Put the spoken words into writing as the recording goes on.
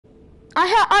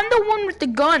I'm the one with the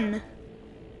gun.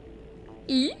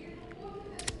 E?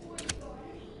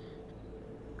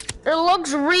 It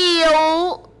looks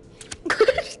real.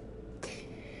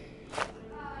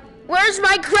 Where's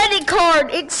my credit card?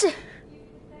 It's...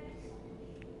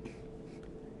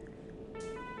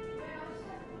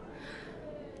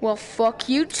 Well, fuck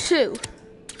you too.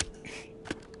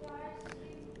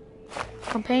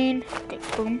 Campaign. Okay,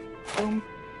 boom, boom,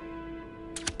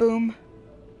 boom,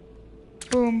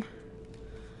 boom.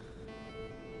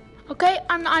 Okay,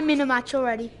 I'm in a match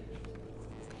already.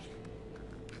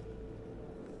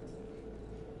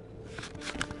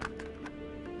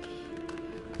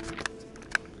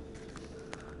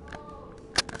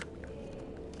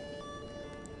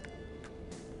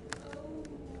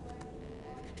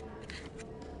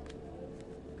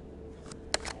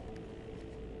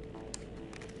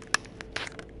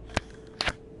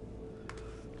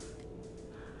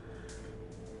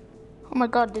 Oh my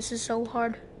god, this is so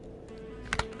hard.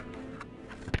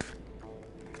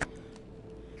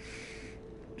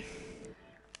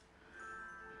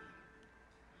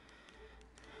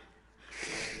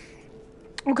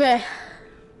 Okay.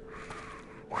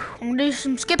 I'm gonna do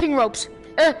some skipping ropes.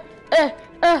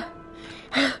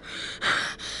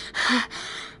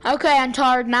 Okay, I'm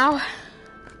tired now.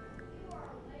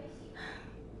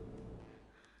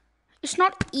 It's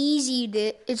not easy,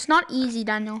 it's not easy,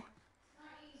 Daniel.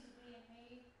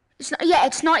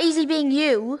 It's not easy being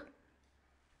you.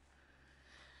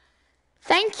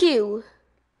 Thank you.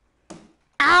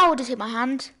 Ow, just hit my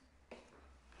hand.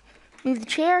 Move the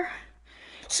chair.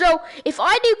 So, if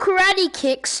I do karate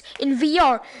kicks in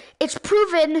VR, it's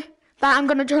proven that I'm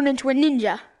gonna turn into a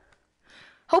ninja.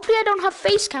 Hopefully I don't have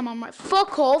face cam on my...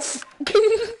 Fuck off.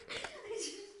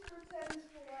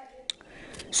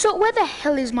 So, where the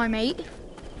hell is my mate?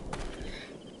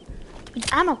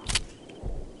 Ammo.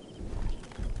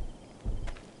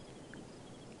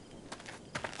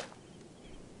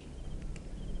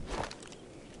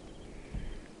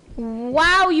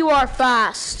 Wow, you are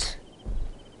fast.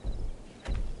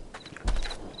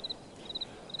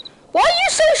 Why are you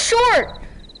so short?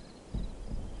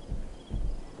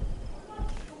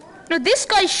 No, this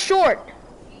guy's short.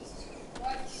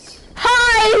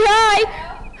 Hi.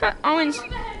 Owens.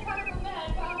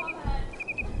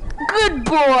 Good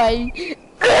boy.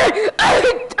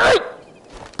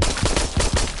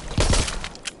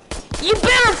 You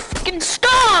better fucking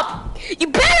stop. You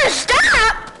better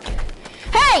stop.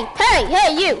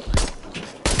 Hey, you.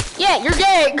 Yeah, you're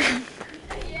gay.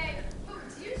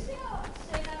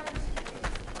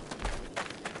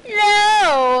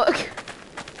 No.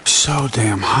 So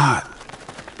damn hot.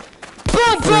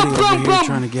 Boom, boom.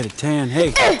 Trying to get a tan.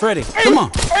 Hey, Freddy, come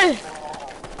on. Hey,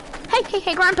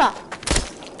 Grandpa.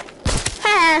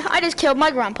 I just killed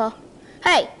my grandpa.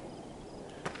 Hey.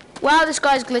 Wow, this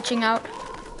guy's glitching out.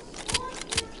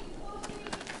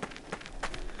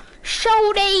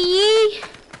 Shorty.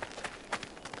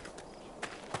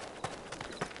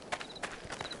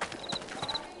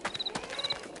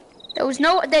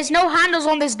 There's no handles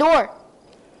on this door.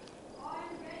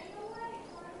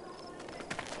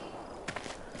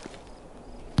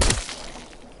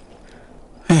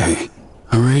 Hey,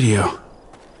 a radio.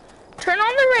 Turn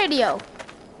on the radio.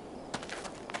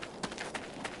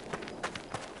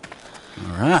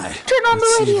 All right. Turn on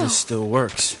the radio. See if this still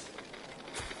works.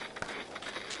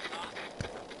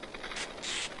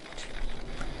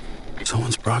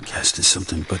 Someone's broadcasting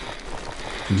something, but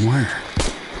from where?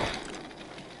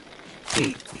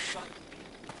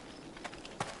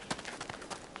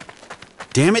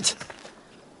 Damn it!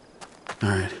 All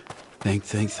right,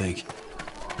 think.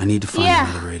 I need to find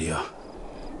another radio.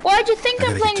 Why'd you think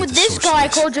I'm playing with this guy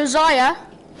called Josiah?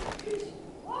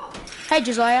 Hey,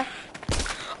 Josiah.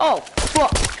 Oh,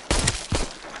 fuck.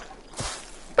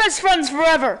 Best friends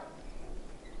forever.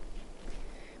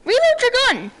 Reload your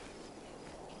gun.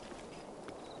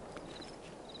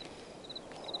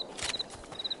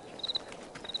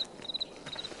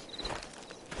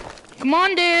 Come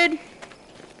on, dude.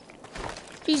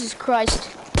 Jesus Christ.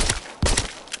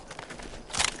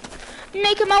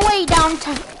 Making my way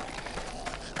downtown.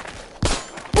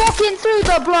 Walking through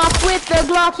the block with the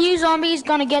Glock. You zombies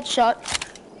gonna get shot.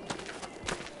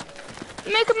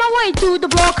 Making my way through the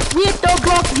block with the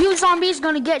Glock. You zombies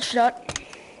gonna get shot.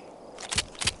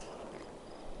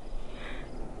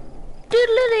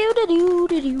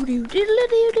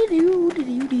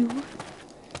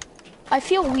 I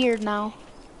feel weird now.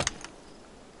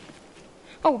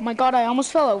 Oh my god, I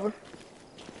almost fell over.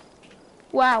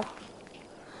 Wow.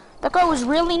 That guy was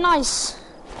really nice.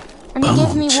 And he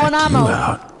gave me one ammo. You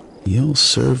out. You'll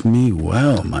serve me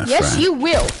well, my friend. Yes, you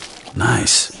will.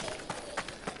 Nice.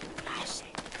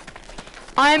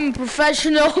 I'm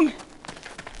professional.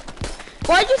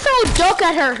 Why'd you throw a duck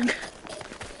at her?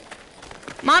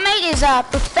 My mate is a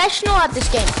professional at this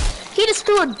game. He just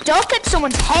threw a duck at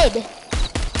someone's head.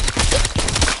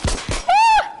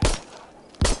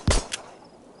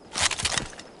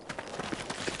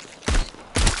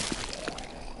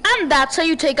 And that's how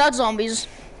you take out zombies.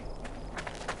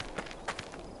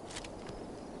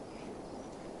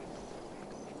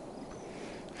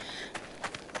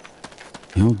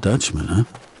 The old Dutchman, huh?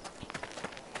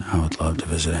 I would love to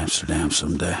visit Amsterdam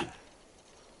someday.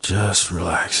 Just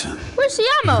relaxing. Where's the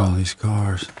Look at all ammo? these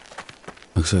cars.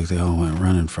 Looks like they all went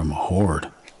running from a horde.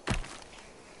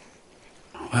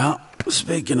 Well,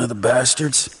 speaking of the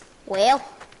bastards. Well,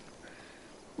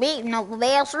 beating of the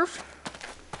bastards.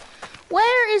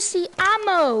 Where is the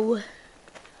ammo?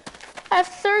 I have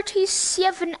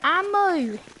 37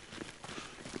 ammo.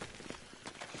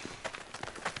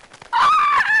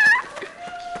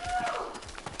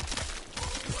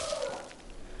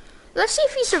 Let's see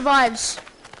if he survives.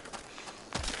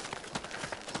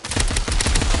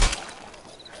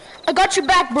 I got your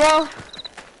back, bro.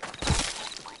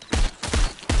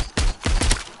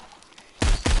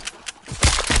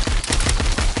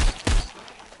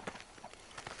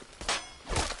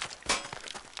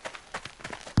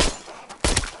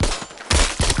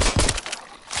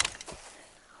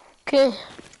 Okay.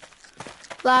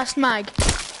 Last mag.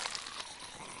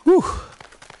 Whew.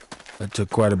 That took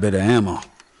quite a bit of ammo.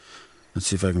 Let's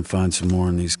see if I can find some more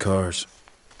in these cars.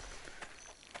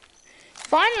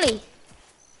 Finally.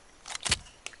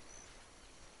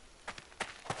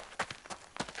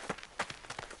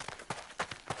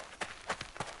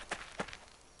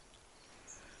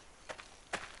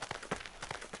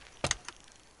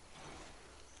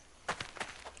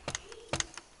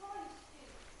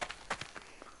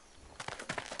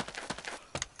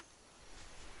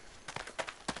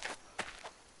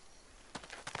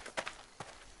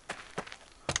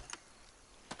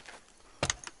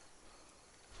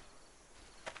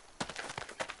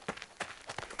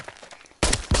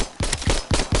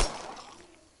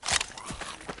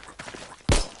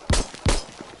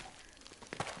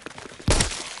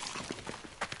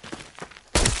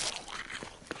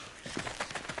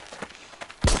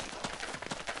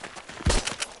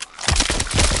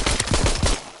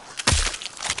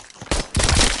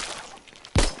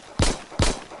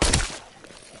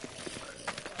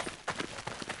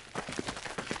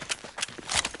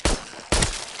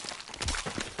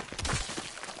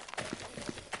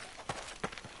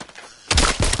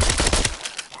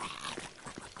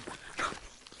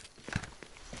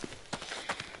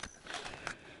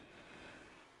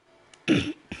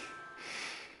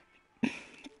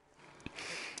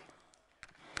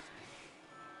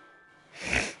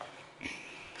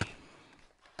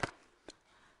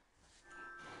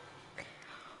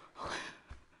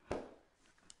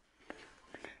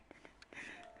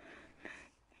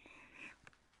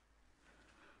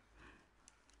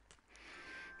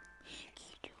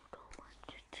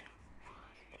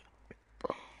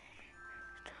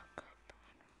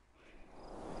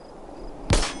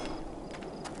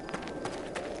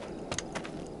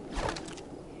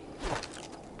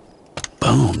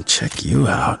 Boom, check you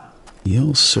out.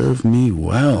 You'll serve me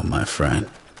well, my friend.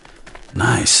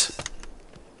 Nice.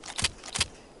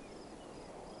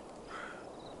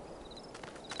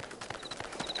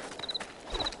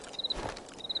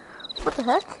 What the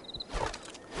heck?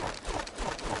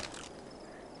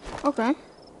 Okay.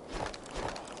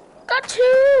 Got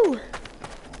two!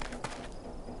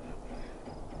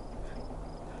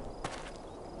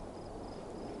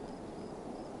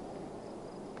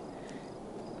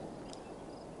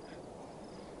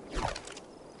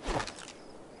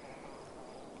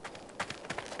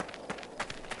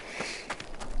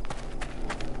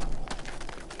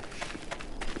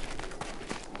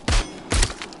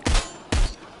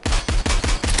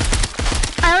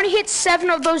 I only hit 7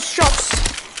 of those shots.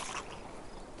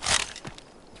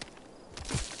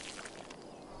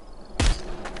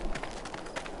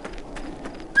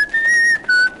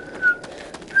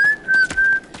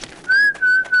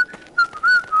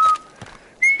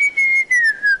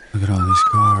 Look at all these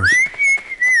cars.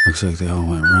 Looks like they all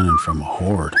went running from a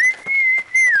horde.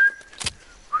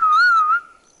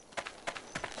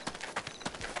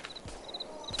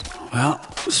 Well,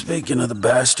 speaking of the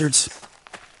bastards.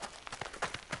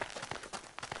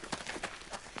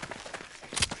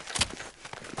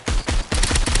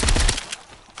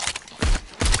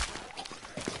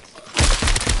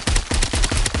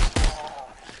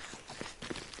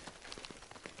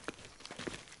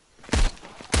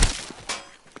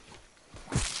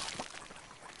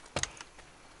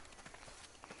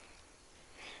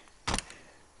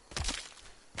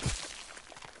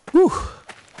 Whew.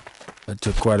 That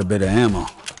took quite a bit of ammo.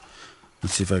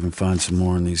 Let's see if I can find some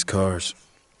more in these cars.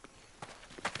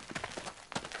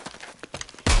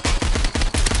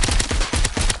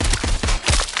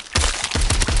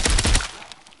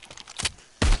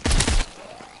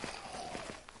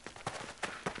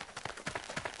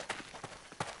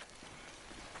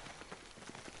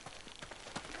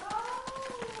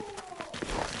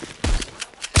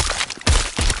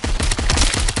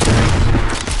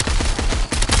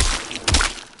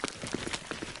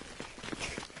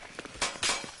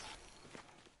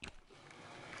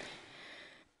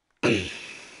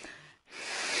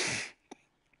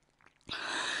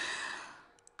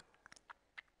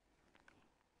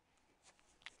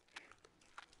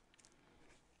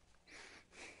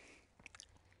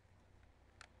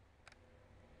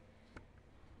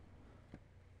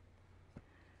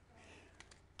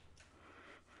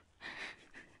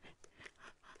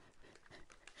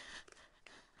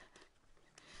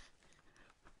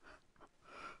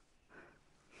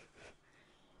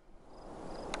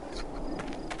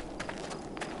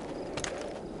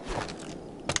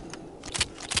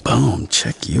 Boom,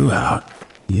 check you out.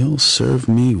 You'll serve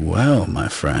me well, my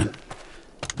friend.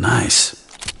 Nice.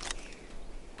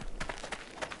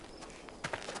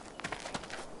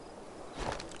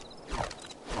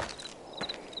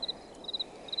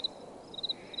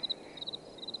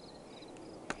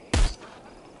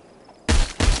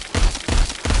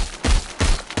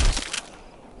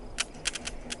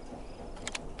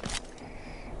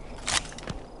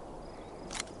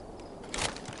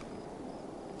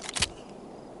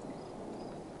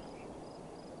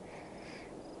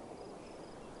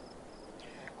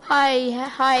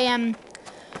 Hi,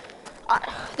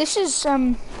 this is, so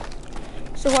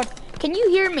what, can you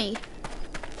hear me?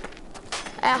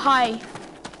 Hi.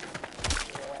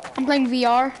 I'm playing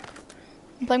VR.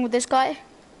 I'm playing with this guy.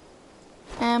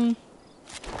 I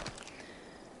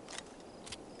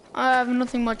have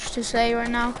nothing much to say right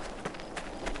now.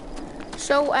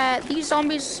 So, these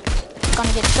zombies are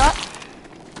gonna get shot.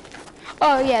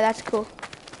 Oh, yeah, that's cool.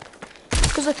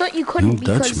 Because I thought you couldn't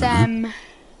because, Dutchman,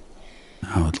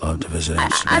 I would love to visit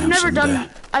Amsterdam someday.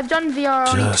 I've done VR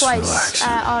only Just twice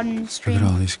on stream. Look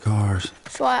at all these cars.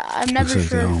 So I'm never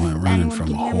Looks like sure they all if went running anyone from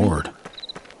can a hear me. horde.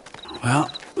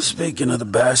 Well, speaking of the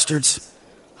bastards,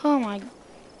 Oh my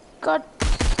god.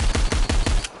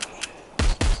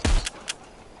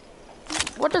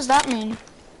 What does that mean?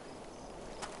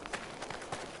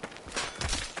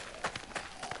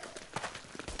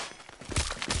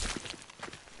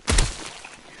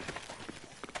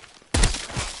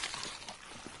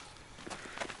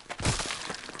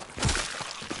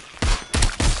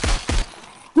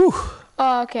 whew,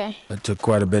 Oh, okay. that took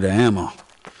quite a bit of ammo.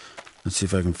 Let's see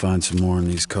if I can find some more in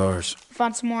these cars.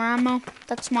 Found some more ammo.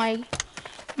 That's my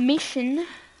mission.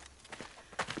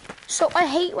 So I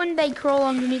hate when they crawl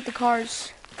underneath the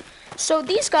cars. So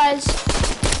these guys...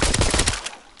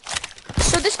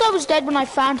 So this guy was dead when I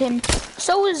found him.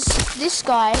 So was this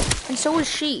guy, and so was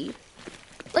she.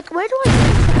 Like, where do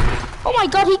I... Oh my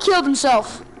god, he killed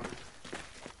himself.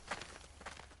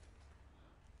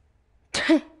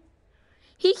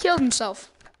 He killed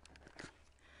himself.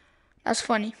 That's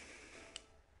funny.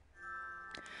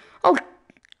 Oh,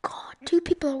 God, 2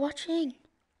 people are watching.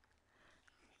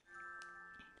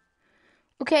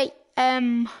 Okay,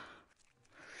 I'm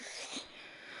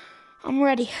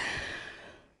ready.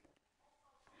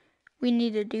 We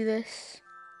need to do this.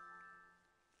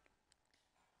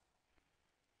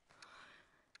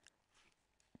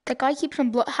 That guy keeps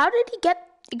on How did he get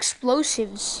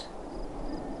explosives?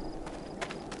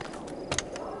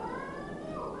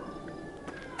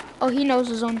 Oh, he knows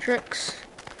his own tricks.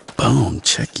 Boom,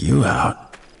 check you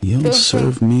out. You'll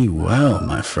serve me well,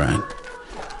 my friend.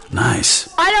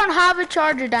 Nice. I don't have a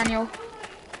charger, Daniel.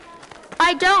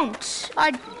 I don't.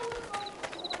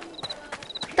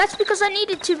 That's because I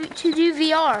needed to do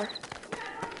VR.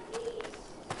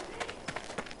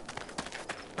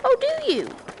 Oh, do you?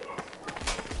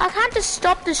 I can't just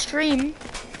stop the stream.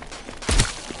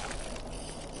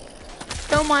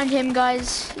 Don't mind him,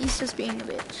 guys. He's just being a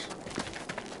bitch.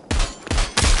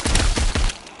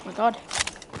 Oh my god.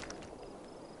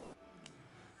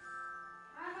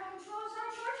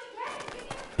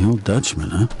 The old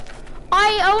Dutchman, huh?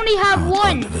 I only have I would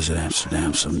one. love to visit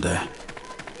Amsterdam someday.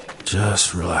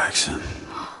 Just relaxing.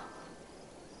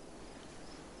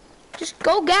 Just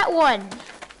go get one.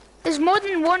 There's more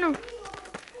than one.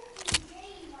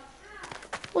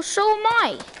 Well, so am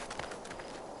I.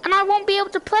 And I won't be able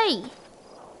to play.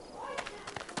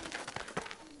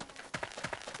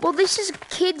 Well, this is a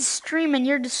kid's stream and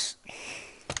you're just...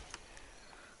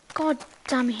 God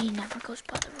damn it, he never goes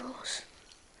by the rules.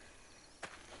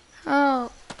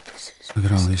 Oh, Look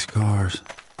at all these cars.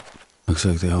 Looks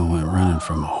like they all went running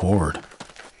from a horde.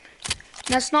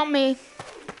 that's not me.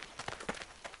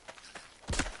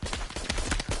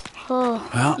 Oh,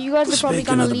 Well, you guys are probably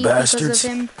speaking gonna of the leave because of bastards.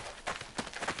 him.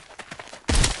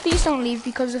 Please don't leave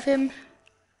because of him.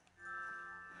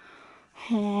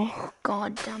 Oh,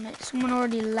 god damn it. Someone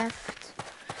already left.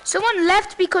 Someone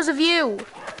left because of you.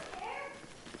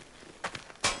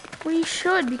 Well, you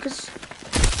should, because...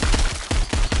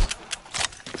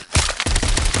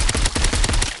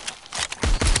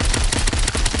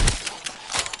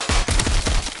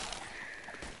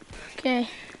 Okay.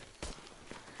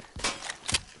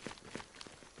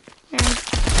 And...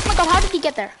 Oh my god, how did he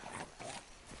get there?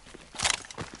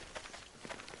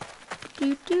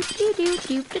 Do do do do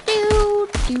do do do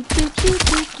do do do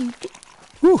do do do.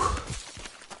 Whew.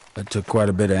 That took quite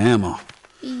a bit of ammo.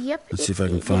 Yep. Let's see if I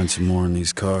can find some more in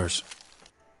these cars.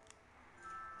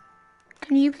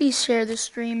 Can you please share the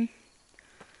stream?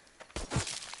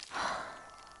 Jesus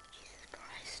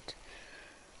Christ.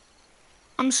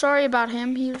 I'm sorry about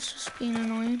him. He was just being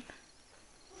annoying.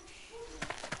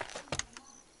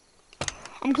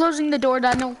 I'm closing the door,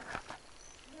 Daniel.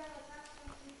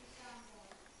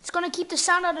 It's gonna keep the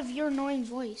sound out of your annoying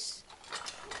voice.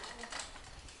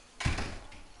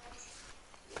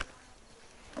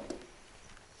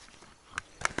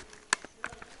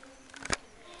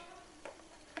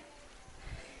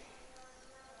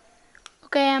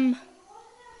 Okay,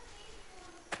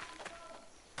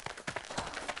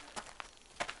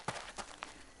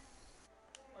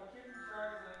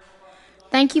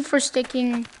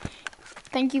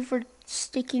 thank you for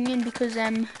sticking in because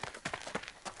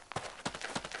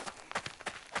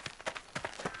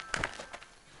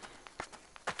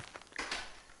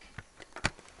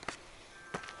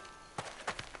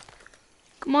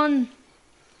come on.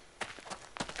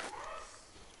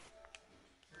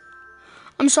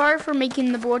 I'm sorry for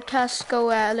making the broadcast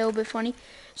go a little bit funny.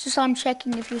 It's just I'm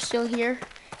checking if you're still here.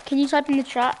 Can you type in the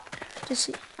chat to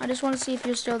see? I just want to see if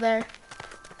you're still there.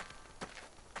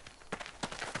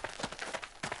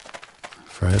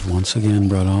 Fred once again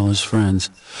brought all his friends.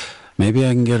 Maybe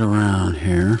I can get around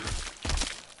here.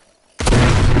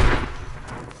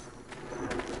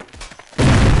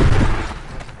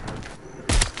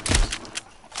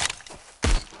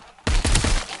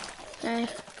 Okay.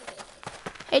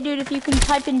 Hey dude, if you can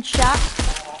type in chat,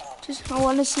 I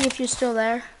want to see if you're still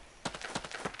there.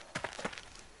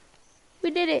 We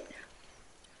did it.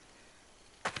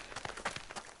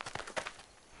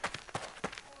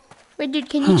 Wait dude,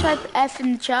 can you type F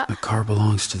in the chat? That car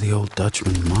belongs to the old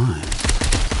Dutchman mine.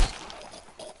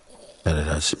 Bet it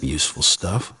has some useful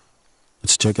stuff.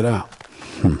 Let's check it out.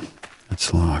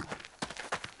 It's locked.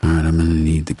 Alright, I'm gonna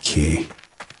need the key.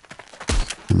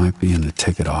 It might be in the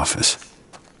ticket office.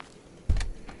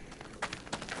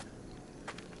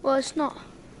 Well, it's not.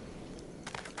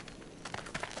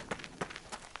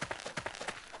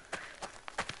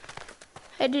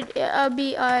 Hey dude,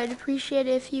 I'd appreciate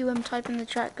it if you type in the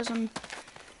chat because I'm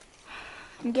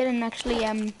getting actually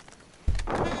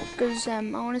because I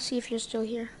want to see if you're still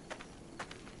here.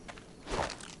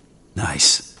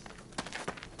 Nice.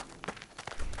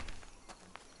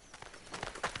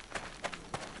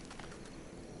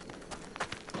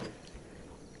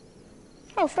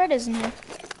 Oh, Fred isn't here.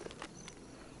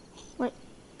 Wait,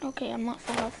 okay, I'm not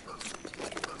far off.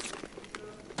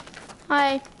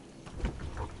 Hi.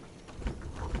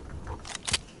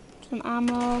 Some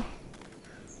ammo.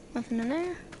 Nothing in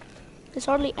there. There's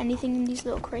hardly anything in these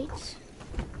little crates.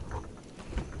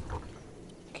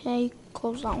 Okay,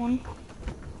 close that one.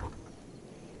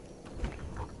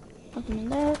 Nothing in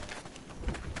there.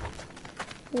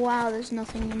 Wow, there's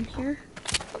nothing in here.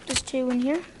 Oh, there's two in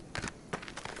here.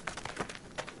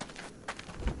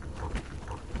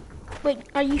 Wait,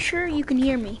 are you sure you can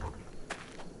hear me?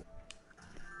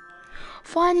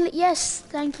 Finally, yes,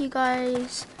 thank you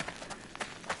guys.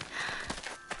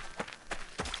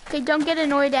 Okay, don't get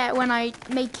annoyed at when I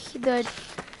make the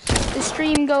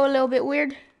stream go a little bit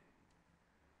weird.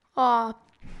 Aw,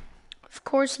 of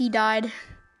course he died.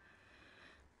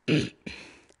 I'm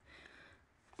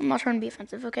not trying to be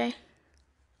offensive, okay?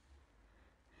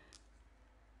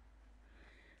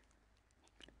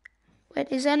 Wait,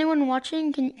 is anyone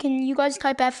watching? Can you guys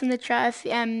type F in the chat if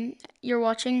you're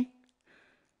watching?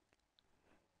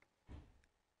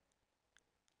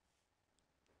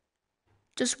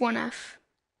 Just one F.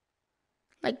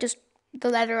 Like just the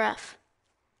letter F.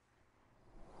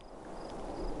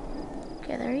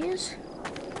 Okay, there he is.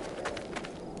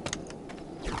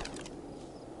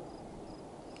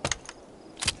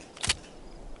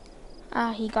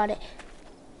 Ah, he got it.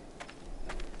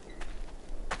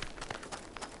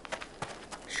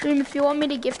 Stream, if you want me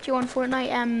to gift you on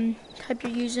Fortnite, type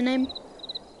your username.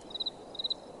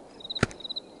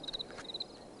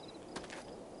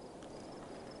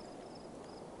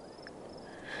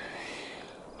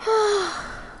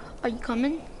 Are you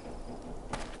coming?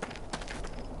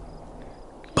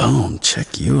 Boom,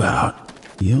 check you out.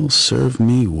 You'll serve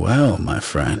me well, my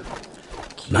friend.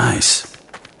 Nice.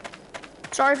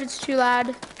 Sorry if it's too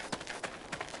loud.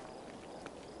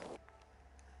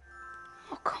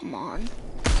 Oh, come on.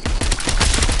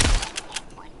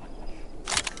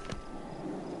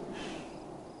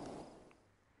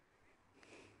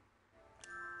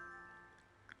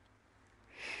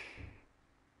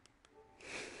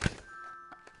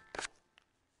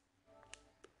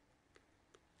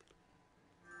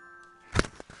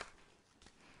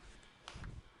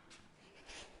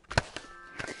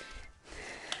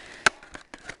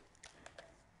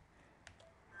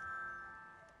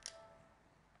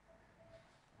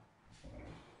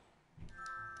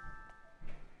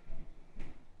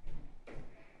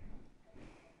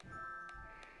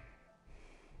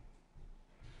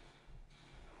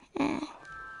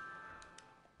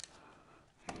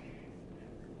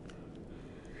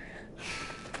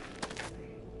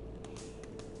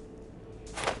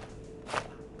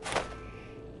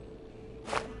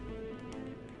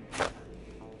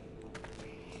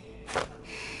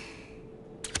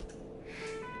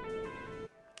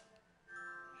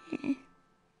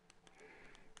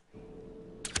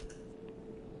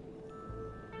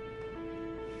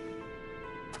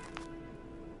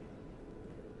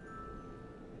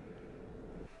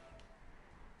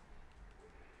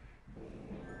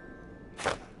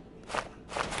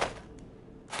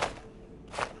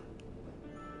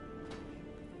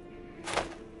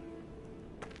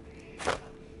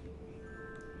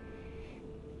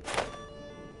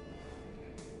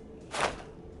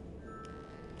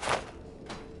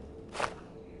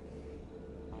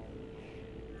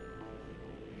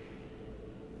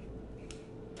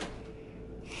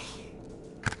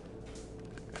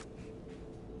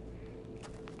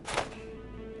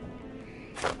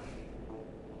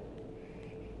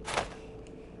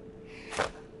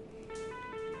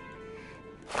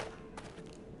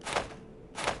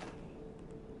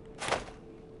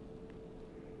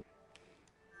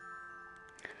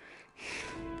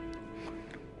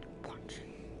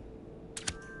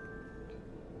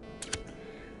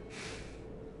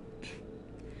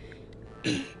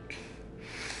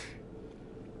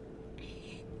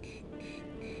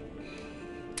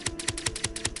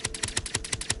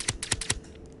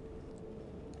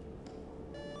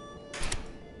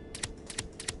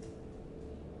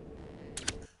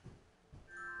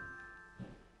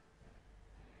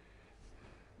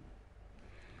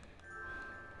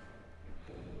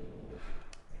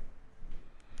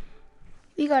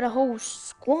 We got a whole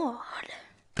squad.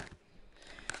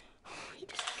 We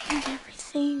just found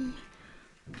everything.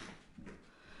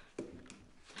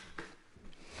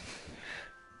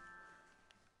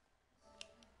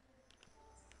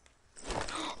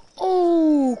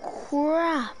 Oh,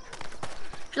 crap.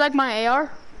 Do you like my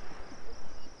AR?